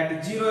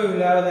 at 0 you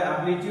will have the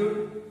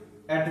amplitude,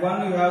 at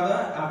 1 you have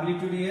the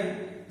amplitude here,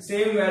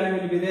 same value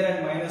will be there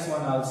at minus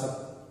 1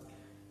 also.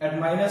 At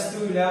minus 2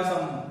 you will have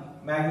some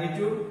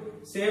magnitude,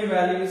 same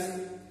value is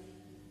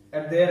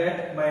there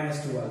at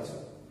minus 2 also.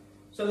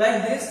 So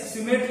like this,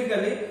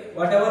 symmetrically,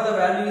 whatever the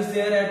value is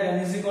there at n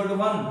is equal to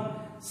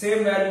 1,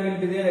 same value will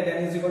be there at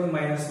n is equal to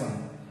minus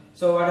 1.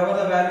 So whatever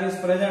the value is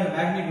present,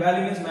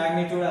 value means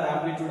magnitude or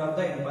amplitude of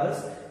the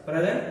impulse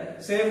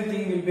present, same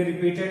thing will be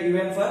repeated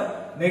even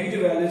for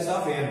negative values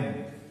of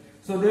n.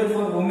 So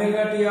therefore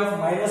omega t of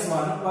minus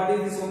 1, what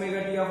is this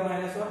omega t of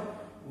minus 1?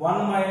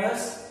 1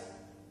 minus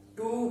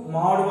 2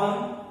 mod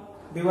 1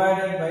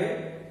 divided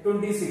by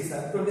 26.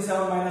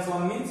 27 minus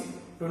 1 means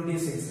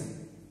 26.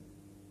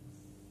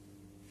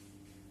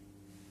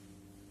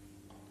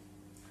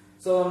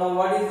 So now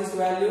what is this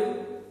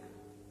value?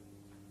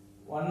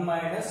 1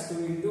 minus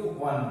 2 into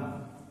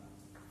 1.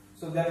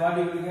 So then what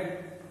you will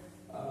get?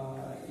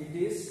 It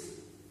is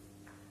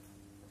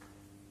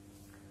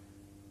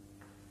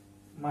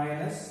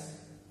minus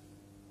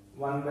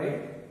 1 by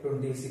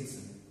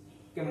 26.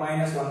 Okay,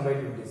 minus 1 by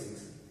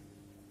 26.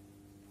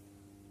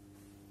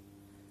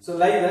 So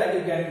like that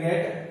you can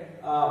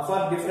get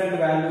for different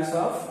values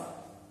of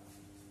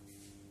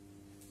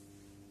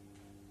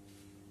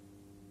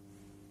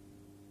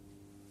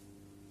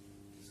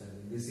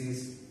this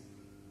is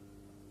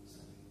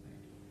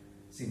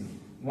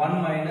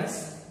 1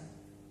 minus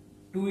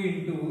 2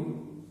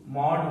 into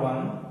mod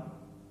 1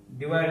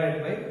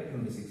 divided by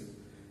 26.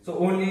 So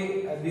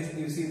only this,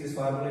 you see this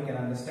formula you can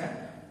understand.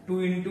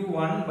 2 into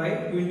 1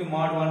 by 2 into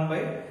mod 1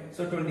 by,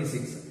 so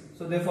 26.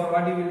 So therefore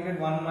what you will get?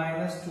 1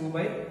 minus 2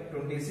 by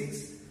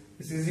 26.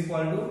 This is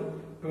equal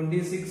to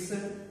 26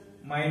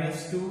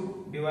 minus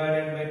 2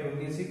 divided by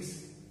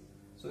 26.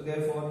 So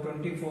therefore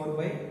 24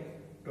 by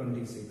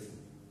 26.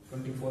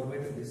 24 by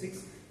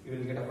 26. You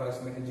will get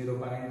approximately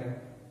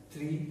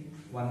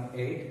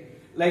 0.318.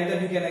 Like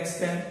that you can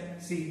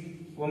extend.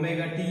 See,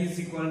 omega t is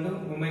equal to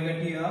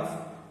omega t of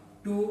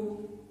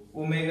 2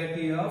 omega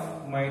t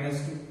of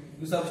minus 2.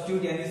 You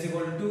substitute n is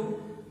equal to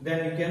 2,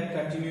 then you can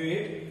continue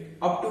it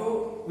up to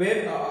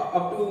where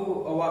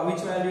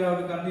which value you have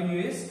to continue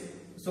is,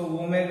 so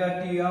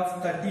omega t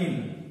of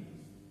 13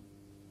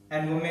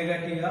 and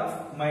omega t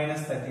of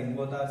minus 13,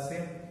 both are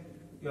same,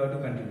 you have to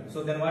continue.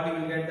 So then what you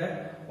will get?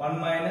 That 1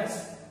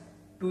 minus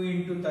 2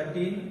 into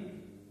 13,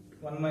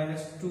 1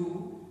 minus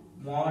 2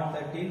 mod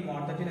 13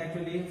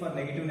 actually for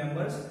negative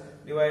numbers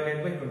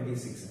divided by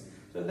 26.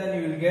 So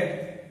then you will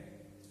get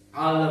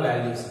all the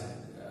values.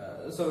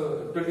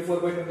 So 24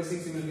 by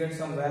 26 you will get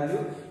some value,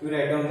 you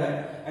write down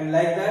that, and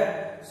like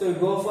that, so you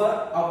go for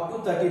up to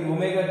 13,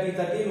 omega t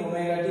 13,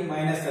 omega t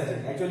minus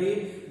 13.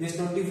 Actually this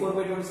 24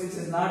 by 26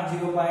 is not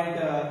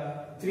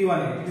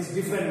 0.318, it is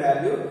different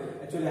value.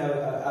 Actually I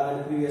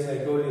have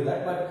previously I told you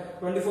that, but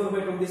 24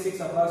 by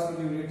 26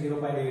 approximately you get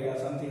 0.8 or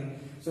something,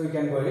 so you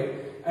can go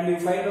it, and you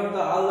find out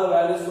all the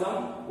values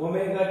from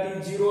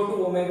omega t 0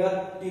 to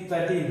omega t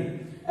 13,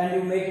 and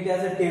you make it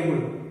as a table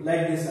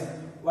like this.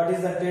 What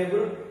is the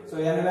table? So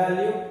n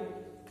value,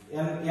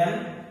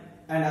 n,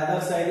 and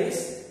other side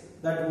is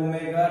that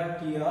omega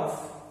t of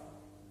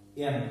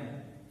n.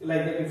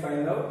 Like that you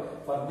find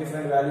out for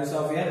different values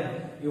of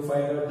n, you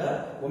find out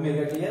the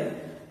omega t n,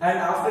 and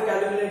after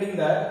calculating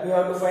that you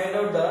have to find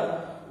out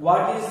the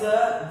what is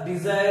the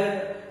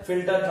desired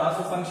filter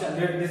transfer function,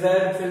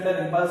 desired filter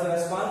impulse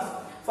response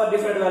for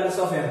different values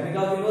of n,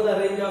 because you know the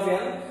range of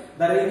n.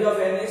 The range of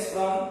n is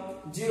from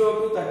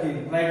 0 to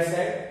 13, right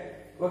side.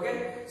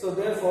 Okay, so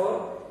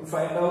therefore you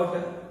find out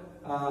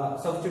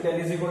substitute n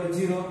is equal to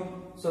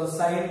 0, so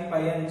sin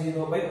pi n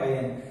 0 by pi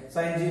n,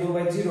 sin 0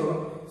 by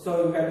 0,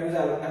 so you can use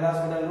an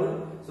hospital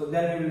rule, so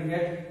then you will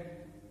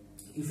get,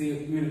 if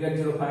you will get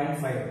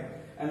 0.5,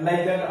 and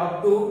like that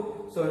up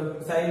to, so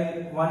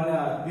sin 1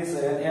 this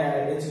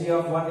hd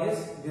of 1 is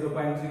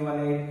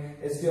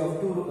 0.318, hd of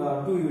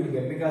 2 you will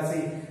get, because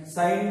see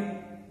sin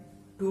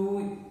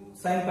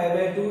pi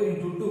by 2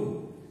 into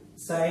 2,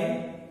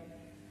 sin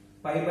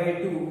pi by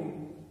 2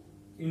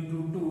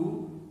 into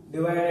 2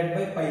 divided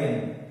by pi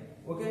n.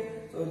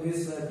 Okay, so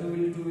this 2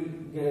 will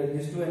get,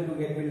 this 2 and 2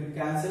 will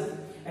cancel,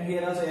 and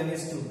here also n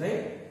is 2,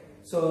 right?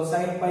 So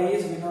sin pi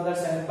is, we know that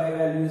sin pi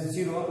value is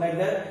 0, like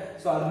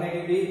that. So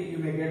alternatively you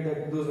may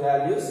get those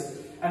values,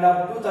 and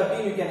up to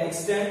 13 you can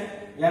extend,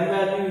 n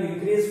value will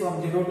increase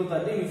from 0 to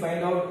 13, you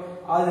find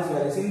out all these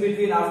values. In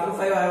between after 5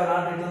 I have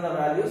not written the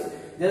values,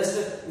 just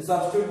you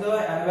substitute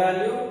the n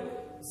value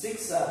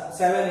 6,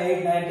 7,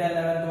 8, 9, 10,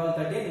 11, 12,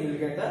 13, you will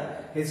get the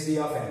hd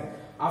of n.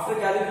 After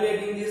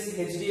calculating this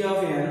hd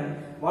of n,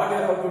 what you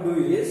have to do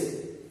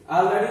is,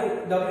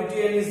 already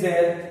wtn is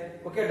there.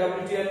 Okay,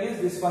 wtn is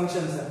this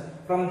function, sir.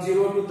 From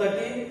 0 to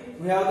 13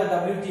 we have the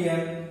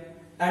wtn,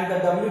 and the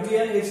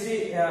wtn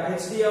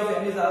hd of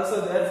n is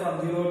also there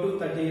from 0 to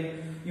 13.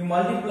 You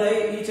multiply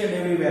each and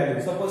every value.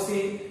 Suppose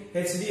see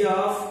hd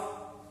of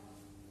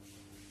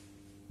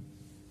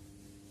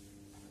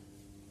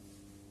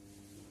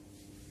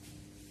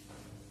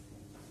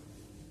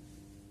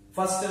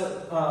first,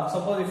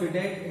 suppose if you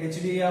take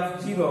hd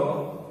of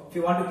 0, if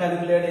you want to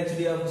calculate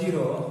hd of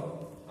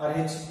 0 or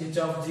h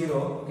of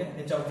 0, okay,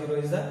 h of 0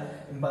 is the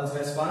impulse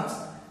response,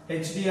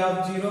 hd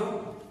of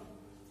 0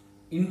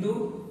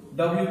 into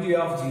wt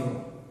of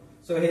 0.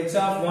 So h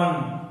of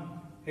 1,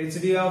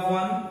 hd of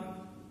 1,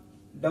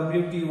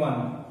 wt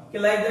 1. Okay,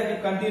 like that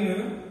you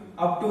continue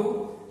up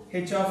to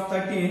h of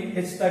 13,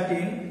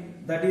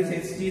 h13, that is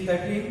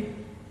HT13,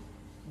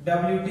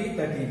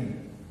 WT13.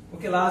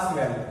 Okay, last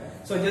value.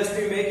 So just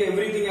we make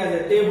everything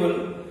as a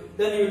table,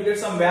 then you will get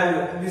some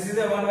value. This is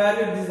a one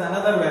value, this is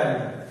another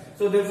value.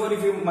 So therefore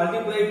if you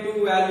multiply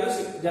two values,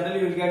 generally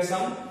you will get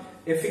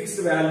a fixed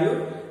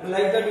value, and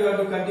like that you have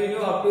to continue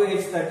up to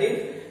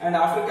H13, and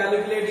after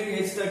calculating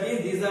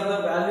H13, these are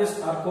the values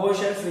or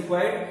coefficients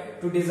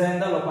required to design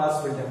the low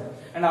pass filter.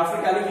 And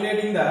after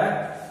calculating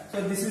that,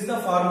 so this is the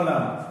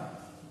formula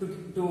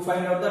to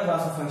find out the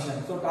transfer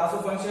function. So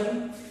transfer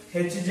function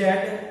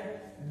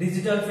HZ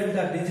digital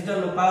filter, digital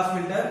low pass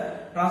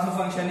filter, transfer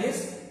function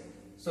is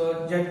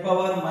so Z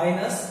power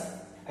minus,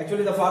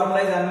 actually the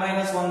formula is n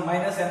minus 1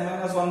 minus n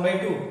minus 1 by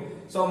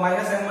 2. So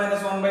minus n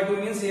minus 1 by 2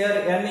 means here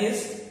n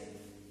is,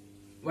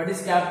 what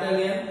is capital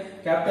N?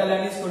 Capital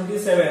N is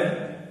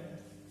 27.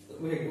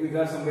 We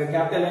got somewhere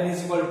capital N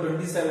is equal to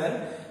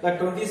 27. That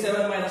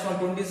 27 minus 1,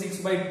 26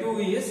 by 2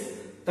 is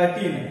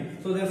 13.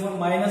 So therefore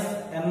minus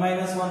n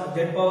minus 1,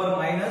 Z power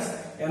minus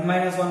n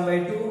minus 1 by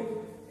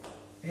 2,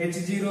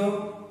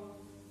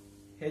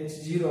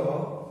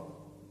 H0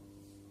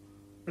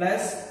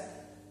 plus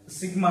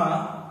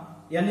sigma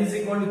n is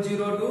equal to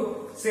 0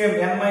 to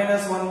same n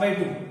minus 1 by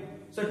 2.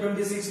 So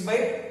 26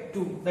 by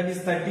 2, that is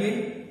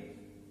 13.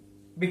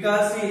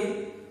 Because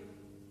see,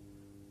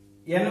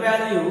 n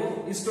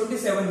value is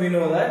 27, we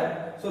know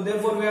that. So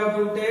therefore we have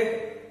to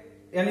take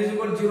n is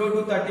equal to 0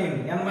 to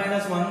 13. N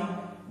minus 1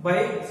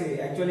 by, see,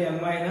 actually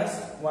n minus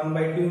 1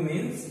 by 2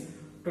 means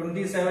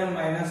 27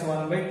 minus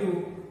 1 by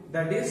 2,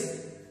 that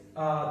is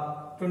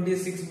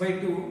 26 by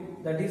 2,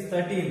 that is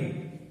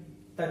 13.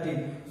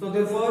 So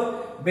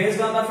therefore based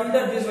on the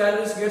filter, these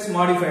values gets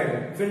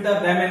modified. Filter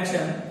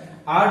dimension,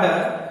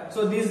 order.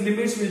 So these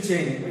limits will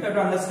change. We have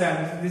to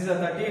understand. This is a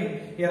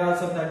 13. Here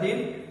also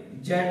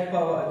 13. Z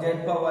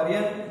power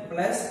n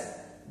plus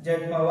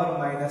Z power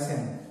minus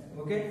n.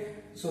 Okay.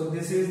 So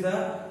this is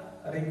the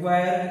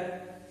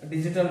required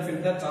digital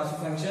filter transfer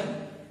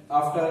function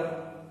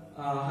after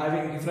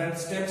having different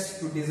steps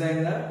to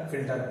design the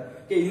filter.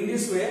 Okay. In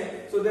this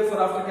way. So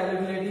therefore after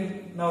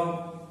calculating,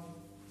 now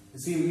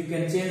see, you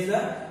can change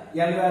the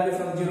n value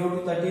from 0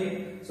 to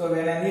 13. So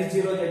when n is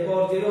 0, Z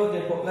power 0,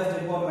 Z power plus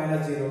Z power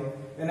minus 0.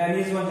 When n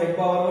is 1, Z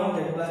power 1,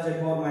 Z plus Z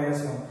power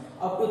minus 1.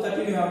 Up to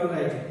 13 you have to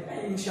write it. And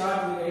in short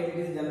we write it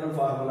is general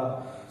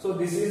formula. So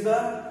this is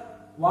the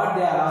what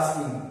they are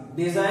asking.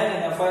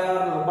 Design an FIR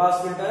low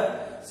pass filter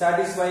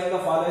satisfying the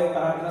following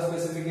parameter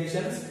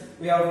specifications.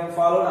 We have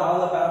followed all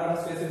the parameter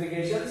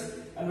specifications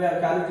and we have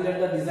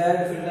calculated the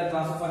desired filter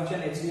transfer function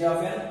HD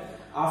of n.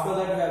 After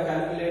that we have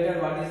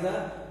calculated what is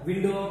the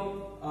window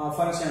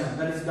function,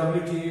 that is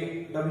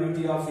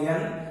WT of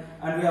n,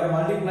 and we have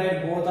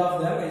multiplied both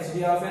of them,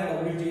 HD of n,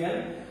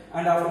 WTN,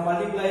 and after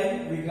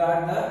multiplying we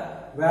got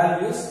the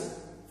values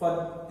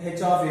for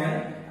H of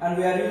n, and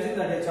we are using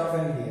that H of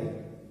n here.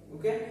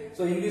 Okay,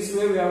 so in this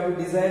way we have to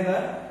design the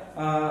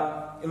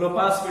low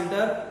pass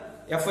filter,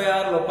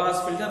 FIR low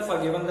pass filter for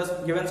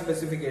given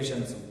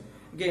specifications.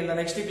 Okay, in the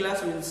next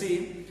class we will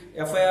see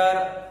FIR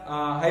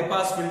high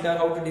pass filter,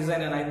 how to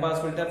design an high pass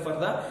filter for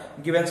the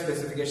given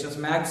specifications.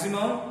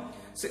 Maximum.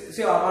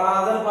 See,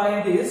 another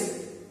point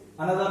is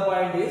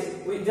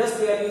we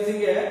are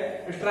using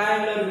a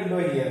triangular window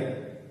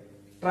here.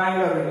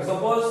 Triangular window.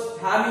 Suppose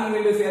Hamming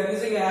window, if you are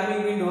using a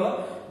Hamming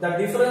window, the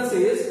difference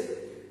is,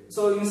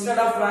 so instead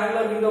of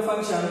triangular window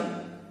function,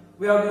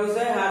 we have to use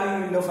a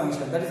Hamming window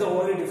function. That is the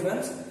only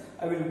difference.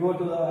 I will go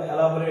to the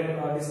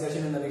elaborate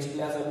discussion in the next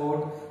class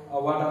about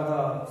what are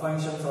the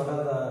functions, what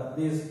are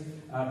these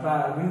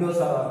windows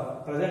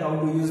are present, how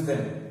to use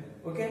them.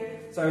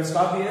 Okay, so I will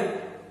stop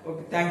here.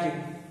 Okay, thank you.